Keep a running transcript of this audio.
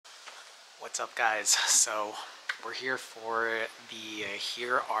What's up, guys? So we're here for the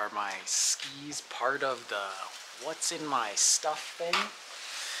here are my skis, part of the what's in my stuff thing.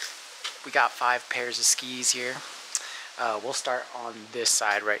 We got 5 pairs of skis here. We'll start on this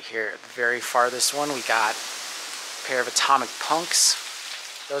side right here. The very farthest one, we got a pair of Atomic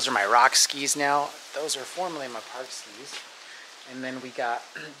Punx. Those are my rock skis now. Those are formerly my park skis. And then we got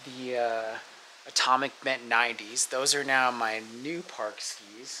the Atomic Bent 90s. Those are now my new park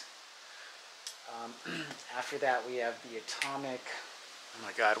skis. After that, we have the Atomic, oh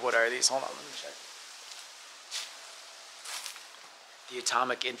my god, what are these? Hold on, let me check. The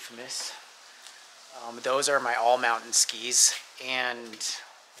Atomic Infamous. Those are my all-mountain skis and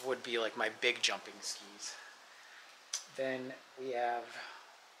would be like my big jumping skis. Then we have,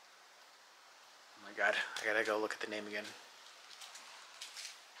 oh my god, I gotta go look at the name again.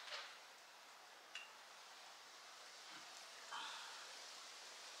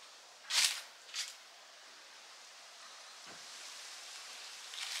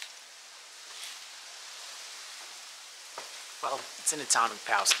 Well, it's an Atomic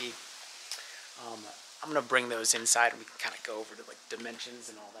Powski. I'm going to bring those inside and we can kind of go over to like dimensions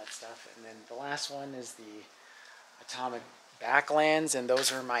and all that stuff. And then the last one is the Atomic Backlands, and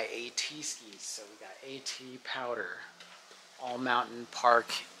those are my AT skis. So we got AT Powder, all mountain,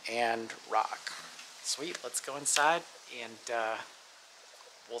 park, and rock. Sweet, let's go inside and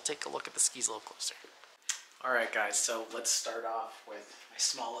we'll take a look at the skis a little closer. Alright guys, so let's start off with my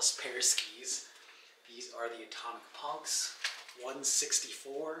smallest pair of skis. These are the Atomic Punx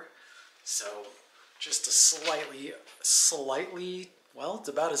 164, so just a slightly, well, it's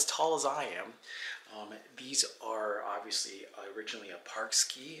about as tall as I am. These are obviously originally a park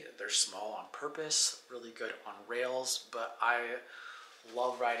ski. They're small on purpose, really good on rails, but I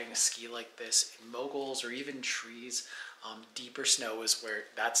love riding a ski like this in moguls or even trees. Deeper snow is where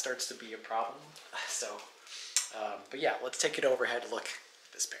that starts to be a problem. So, but yeah, let's take it overhead look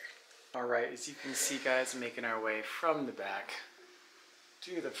at this pair. Alright, as you can see, guys, making our way from the back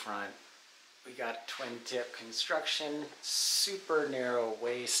to the front, we got twin tip construction, super narrow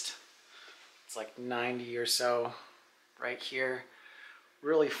waist. It's like 90 or so right here.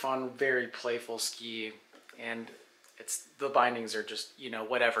 Really fun, very playful ski, and the bindings are just, you know,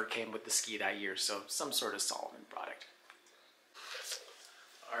 whatever came with the ski that year, so some sort of Solomon product.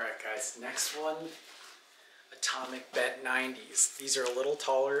 Alright guys, next one. Atomic Bent 90s. These are a little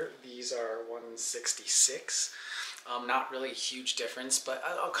taller. These are 166. Not really a huge difference, but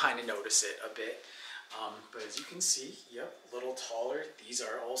I'll kind of notice it a bit. But as you can see, yep, a little taller. These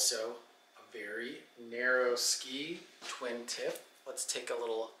are also a very narrow ski, twin tip. Let's take a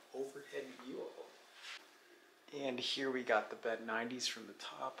little overhead view of them. And here we got the Bent 90s from the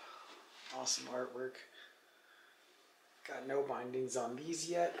top. Awesome artwork. Got no bindings on these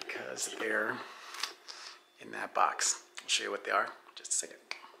yet because they're in that box. I'll show you what they are in just a second.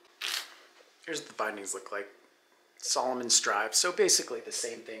 Here's what the bindings look like. Solomon stripes, so basically the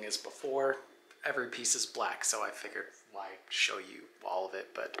same thing as before. Every piece is black, so I figured why show you all of it,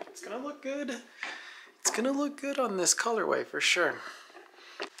 but it's gonna look good. It's gonna look good on this colorway for sure.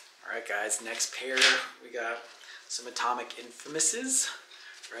 Alright guys, next pair we got some Atomic Infamouses.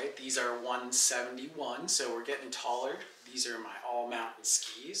 Right, these are 171, so we're getting taller. These are my all-mountain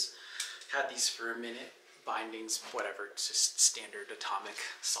skis. Had these for a minute. Bindings, whatever, just standard Atomic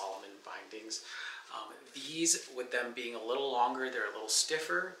Solomon bindings. These, with them being a little longer, they're a little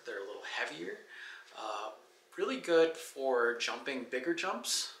stiffer, they're a little heavier. Really good for jumping bigger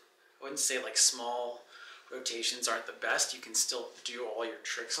jumps. I wouldn't say like small rotations aren't the best. You can still do all your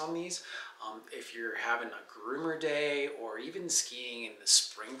tricks on these. If you're having a groomer day or even skiing in the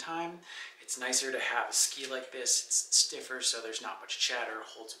springtime, it's nicer to have a ski like this. It's stiffer, so there's not much chatter,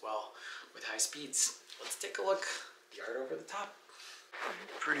 holds well with high speeds. Let's take a look at the art over the top.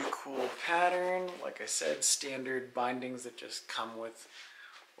 Pretty cool pattern. Like I said, standard bindings that just come with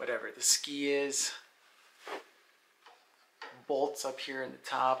whatever the ski is. Bolts up here in the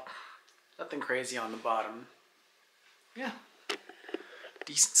top. Nothing crazy on the bottom. Yeah,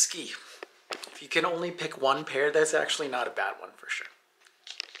 decent ski. If you can only pick one pair, that's actually not a bad one for sure.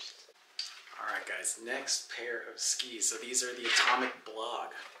 Alright guys, next pair of skis. So these are the Atomic Blog.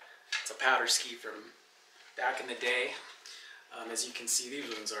 It's a powder ski from back in the day. As you can see, these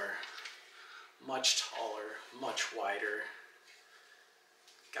ones are much taller, much wider.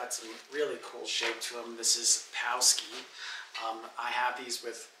 Got some really cool shape to them. This is Powski. I have these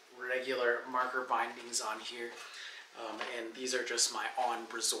with regular marker bindings on here. And these are just my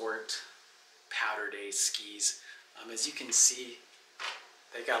on-resort powder day skis. As you can see,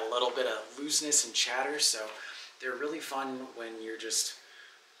 they got a little bit of looseness and chatter, so they're really fun when you're just,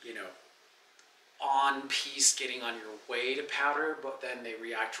 you know, on piece getting on your way to powder, but then they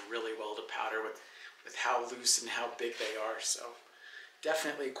react really well to powder with how loose and how big they are. So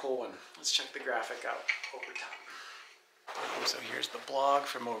definitely a cool one. Let's check the graphic out over time. So here's the blog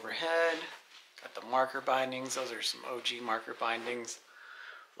from overhead. Got the marker bindings. Those are some OG marker bindings.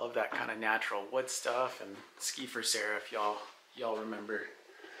 Love that kind of natural wood stuff. And Ski for Sarah, if y'all remember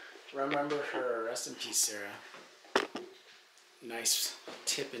her. Rest in peace, Sarah. Nice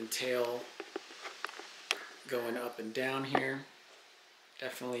tip and tail going up and down here.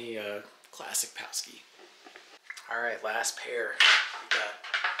 Definitely a classic Powski. All right, last pair. We got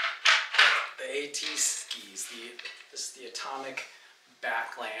the AT skis. This is the Atomic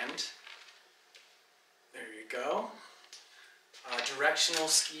Backland. There you go. Directional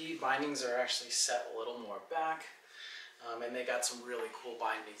ski bindings are actually set a little more back. And they got some really cool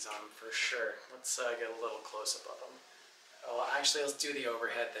bindings on them for sure. Let's get a little close-up of them. Oh, actually, let's do the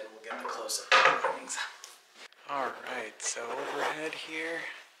overhead, then we'll get the close-up of the bindings. Alright, so overhead here,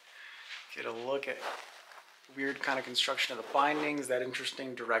 get a look at weird kind of construction of the bindings, that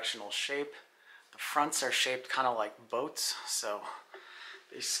interesting directional shape. The fronts are shaped kind of like boats, so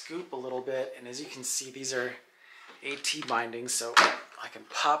they scoop a little bit, and as you can see, these are AT bindings, so I can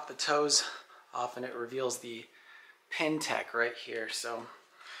pop the toes off and it reveals the pin tech right here. So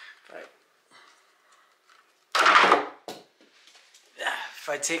if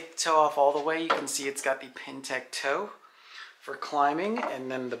I take the toe off all the way, you can see it's got the pin tech toe for climbing,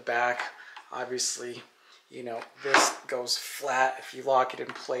 and then the back, obviously, you know, this goes flat if you lock it in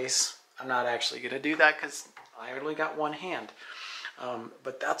place. I'm not actually going to do that because I only got one hand.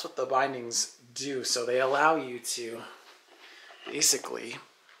 But that's what the bindings do. So they allow you to basically,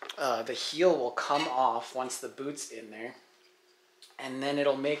 the heel will come off once the boot's in there, and then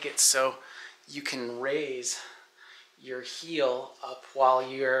it'll make it so you can raise your heel up while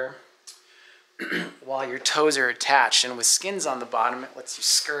your toes are attached. And with skins on the bottom, it lets you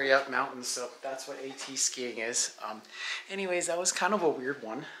scurry up mountains. So that's what AT skiing is. Anyways, that was kind of a weird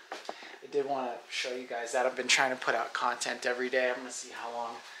one. I did want to show you guys that. I've been trying to put out content every day. I'm going to see how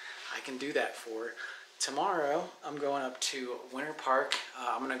long I can do that for. Tomorrow, I'm going up to Winter Park.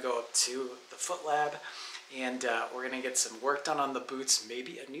 I'm going to go up to the Foot Lab, and we're going to get some work done on the boots,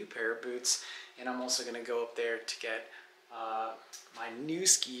 maybe a new pair of boots, and I'm also going to go up there to get my new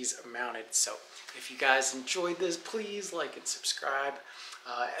skis mounted. So if you guys enjoyed this, please like and subscribe.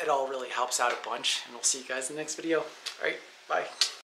 It all really helps out a bunch, and we'll see you guys in the next video. All right, bye.